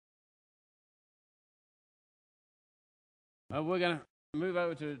We're going to move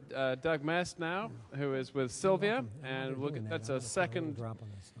over to Doug Mest now, who is with Sylvia, and that's a second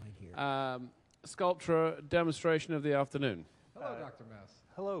Sculptra demonstration of the afternoon. Hello, Dr. Mest.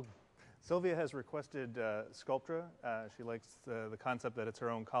 Hello. Sylvia has requested Sculptra. She likes the concept that it's her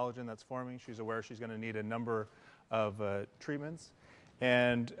own collagen that's forming. She's aware she's going to need a number of treatments.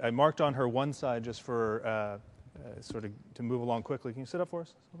 And I marked on her one side just for sort of to move along quickly. Can you sit up for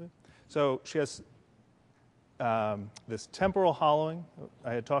us, Sylvia? So she has this temporal hollowing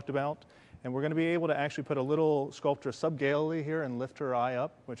I had talked about, and we're going to be able to actually put a little Sculptra subgalely here and lift her eye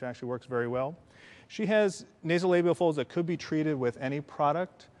up, which actually works very well. She has nasolabial folds that could be treated with any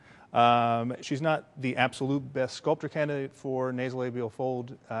product. She's not the absolute best Sculptra candidate for nasolabial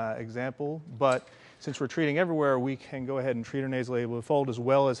fold example, but since we're treating everywhere, we can go ahead and treat her nasolabial fold as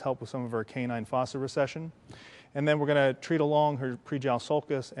well as help with some of her canine fossa recession. And then we're going to treat along her prejowl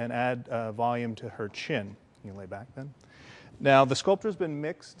sulcus and add volume to her chin. You can lay back then. Now, the Sculptra's been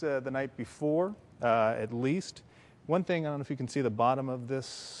mixed the night before, at least. One thing, I don't know if you can see the bottom of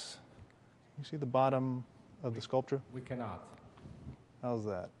this. Can you see the bottom of the Sculptra? We cannot. How's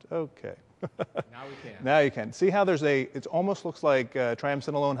that? Okay. Now we can. Now you can. See how there's it almost looks like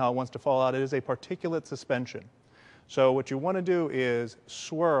triamcinolone, how it wants to fall out. It is a particulate suspension. So what you want to do is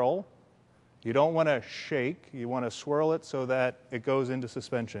swirl. You don't want to shake. You want to swirl it so that it goes into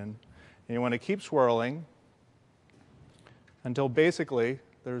suspension. And you want to keep swirling until basically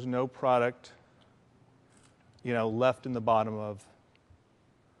there's no product, left in the bottom of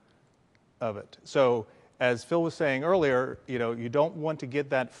it. So as Phil was saying earlier, you don't want to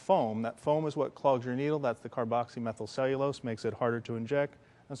get that foam. That foam is what clogs your needle. That's the carboxymethylcellulose, makes it harder to inject.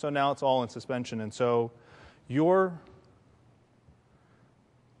 And so now it's all in suspension. And so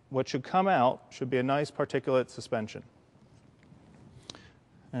what should come out should be a nice particulate suspension.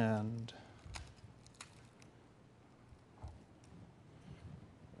 And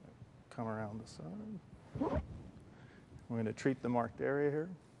come around the side. We're going to treat the marked area here.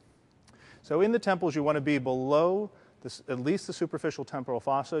 So in the temples, you want to be below at least the superficial temporal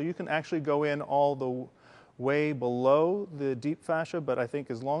fossa. You can actually go in all the way below the deep fascia, but I think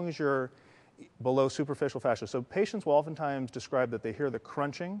as long as you're below superficial fascia. So patients will oftentimes describe that they hear the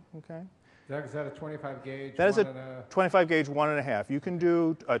crunching, okay? Is that a 25 gauge? That is a 25 gauge 1.5. You can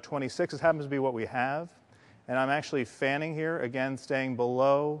do a 26. This happens to be what we have. And I'm actually fanning here, again, staying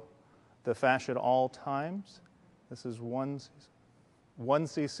below the fascia at all times. This is 1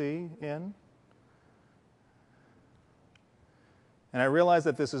 cc in. And I realize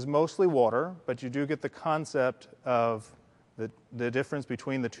that this is mostly water, but you do get the concept of the difference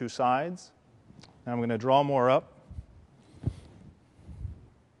between the two sides. Now I'm going to draw more up.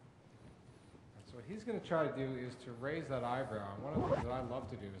 So what he's going to try to do is to raise that eyebrow. And one of the things that I love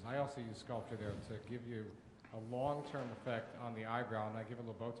to do is I also use Sculptra there to give you a long-term effect on the eyebrow, and I give a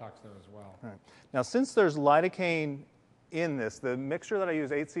little Botox there as well. All right. Now, since there's lidocaine in this, the mixture that I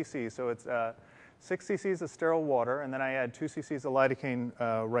use 8 cc, so it's 6 cc's of sterile water, and then I add 2 cc's of lidocaine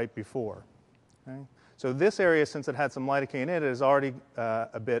right before. Okay? So this area, since it had some lidocaine in it, is already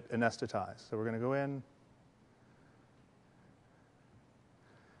a bit anesthetized. So we're going to go in.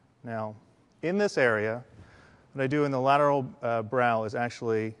 Now, in this area, what I do in the lateral brow is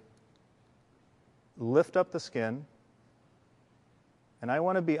actually lift up the skin, and I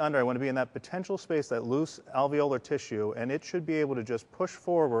want to be in that potential space, that loose alveolar tissue, and it should be able to just push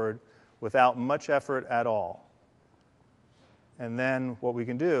forward without much effort at all. And then what we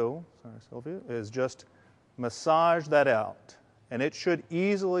can do, sorry Sylvia, is just massage that out. And it should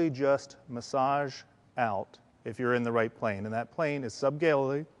easily just massage out if you're in the right plane. And that plane is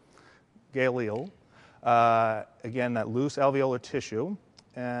subgaleal, again, that loose alveolar tissue.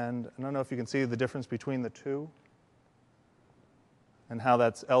 And I don't know if you can see the difference between the two and how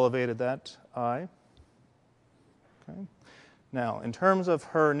that's elevated that eye. Okay. Now, in terms of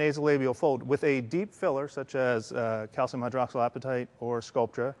her nasolabial fold, with a deep filler such as calcium hydroxylapatite or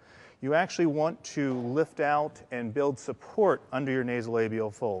Sculptra, you actually want to lift out and build support under your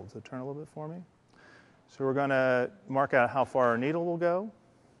nasolabial fold. So turn a little bit for me. So we're going to mark out how far our needle will go.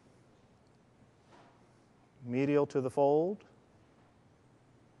 Medial to the fold.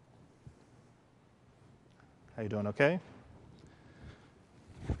 How you doing? Okay?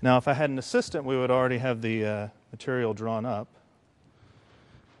 Now, if I had an assistant, we would already have the material drawn up.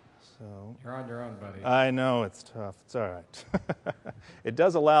 So You're on your own, buddy. I know it's tough. It's all right. It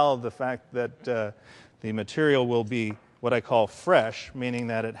does allow the fact that the material will be what I call fresh, meaning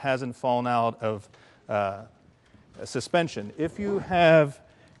that it hasn't fallen out of suspension. If you have,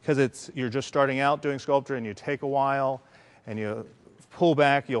 because you're just starting out doing Sculptra and you take a while and you pull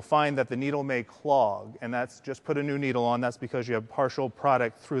back, you'll find that the needle may clog, and that's just put a new needle on. That's because you have partial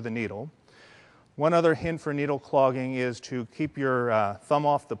product through the needle. One other hint for needle clogging is to keep your thumb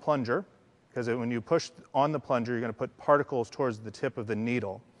off the plunger, because when you push on the plunger, you're going to put particles towards the tip of the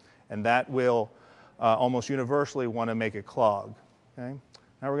needle, and that will almost universally want to make it clog. Okay?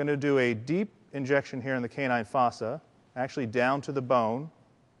 Now we're going to do a deep injection here in the canine fossa, actually down to the bone,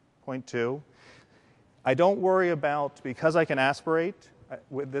 0.2. I don't worry about, because I can aspirate,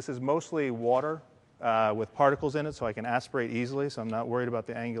 this is mostly water with particles in it, so I can aspirate easily, so I'm not worried about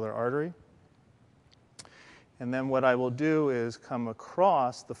the angular artery. And then what I will do is come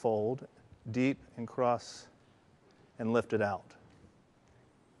across the fold, deep and cross, and lift it out.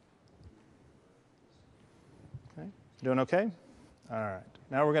 Okay, doing okay? All right.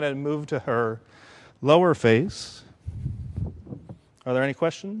 Now we're going to move to her lower face. Are there any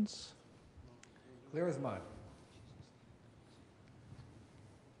questions? Clear as mud.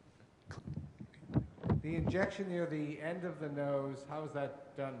 The injection near the end of the nose, how is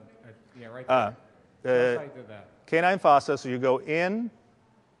that done? Yeah, right there. That's how you did that. Canine fossa, so you go in,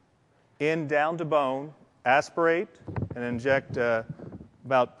 down to bone, aspirate, and inject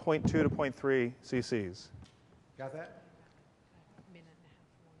about 0.2 to 0.3 cc's. Got that?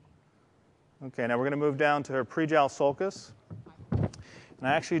 Okay, now we're going to move down to her prejowl sulcus. And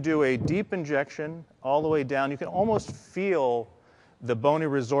I actually do a deep injection all the way down. You can almost feel the bony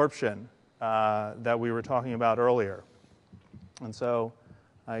resorption that we were talking about earlier. And so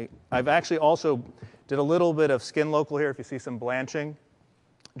I've actually also did a little bit of skin local here, if you see some blanching,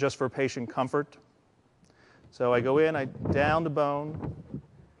 just for patient comfort. So I go in, I down the bone,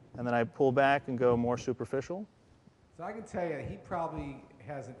 and then I pull back and go more superficial. So I can tell you, he probably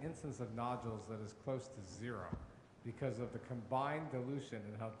has an instance of nodules that is close to 0 because of the combined dilution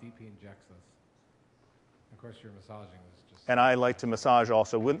and how deep he injects this. Of course, your massaging is just... And I like to massage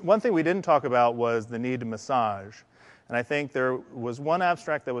also. One thing we didn't talk about was the need to massage. And I think there was one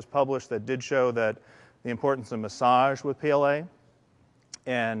abstract that was published that did show that the importance of massage with PLA.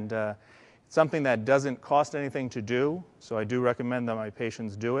 And it's something that doesn't cost anything to do, so I do recommend that my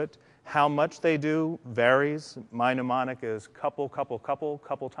patients do it. How much they do varies. My mnemonic is couple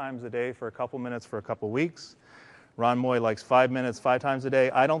times a day for a couple minutes for a couple weeks. Ron Moy likes 5 minutes 5 times a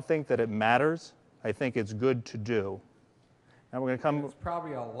day. I don't think that it matters. I think it's good to do. Now we're going to come... It's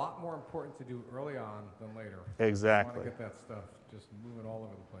probably a lot more important to do early on than later. Exactly. You want to get that stuff just moving all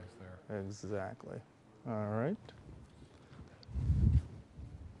over the place there. Exactly. All right.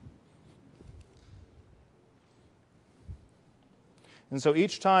 And so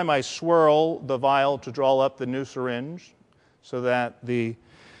each time I swirl the vial to draw up the new syringe so that the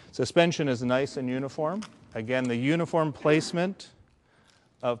suspension is nice and uniform. Again, the uniform placement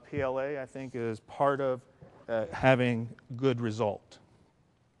of PLA, I think, is part of having good result.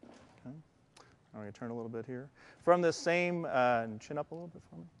 Okay. I'm going to turn a little bit here. From the same, chin up a little bit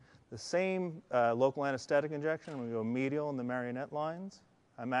for me. The same local anesthetic injection, I'm going to go medial in the marionette lines.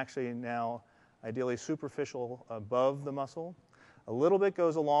 I'm actually now ideally superficial above the muscle. A little bit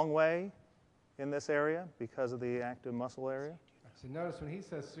goes a long way in this area because of the active muscle area. So notice when he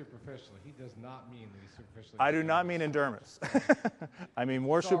says superficial, he does not mean that he's superficial. I do not mean in dermis. I mean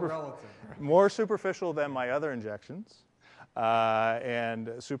more superficial than my other injections,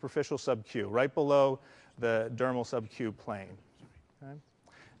 and superficial sub-Q, right below the dermal sub-Q plane. Okay?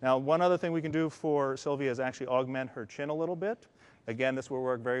 Now, one other thing we can do for Sylvia is actually augment her chin a little bit. Again, this will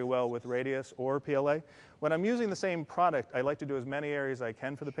work very well with Radius or PLA. When I'm using the same product, I like to do as many areas as I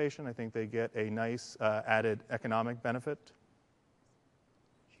can for the patient. I think they get a nice added economic benefit.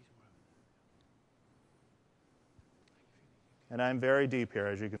 And I'm very deep here,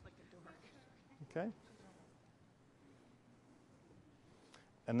 as you can see. Okay.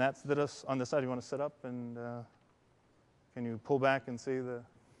 And that's this on this side. You want to sit up and can you pull back and see the...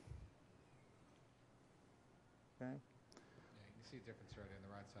 Okay. See a difference right in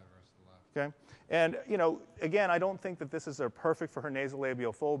the right side versus the left. Okay. And, you know, again, I don't think that this is perfect for her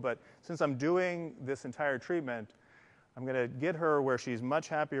nasolabial fold, but since I'm doing this entire treatment, I'm going to get her where she's much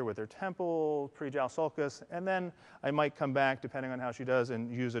happier with her temple, prejowl sulcus, and then I might come back, depending on how she does, and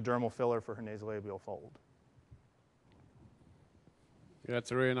use a dermal filler for her nasolabial fold. Yeah,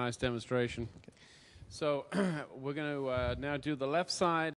 that's a really nice demonstration. So we're going to now do the left side.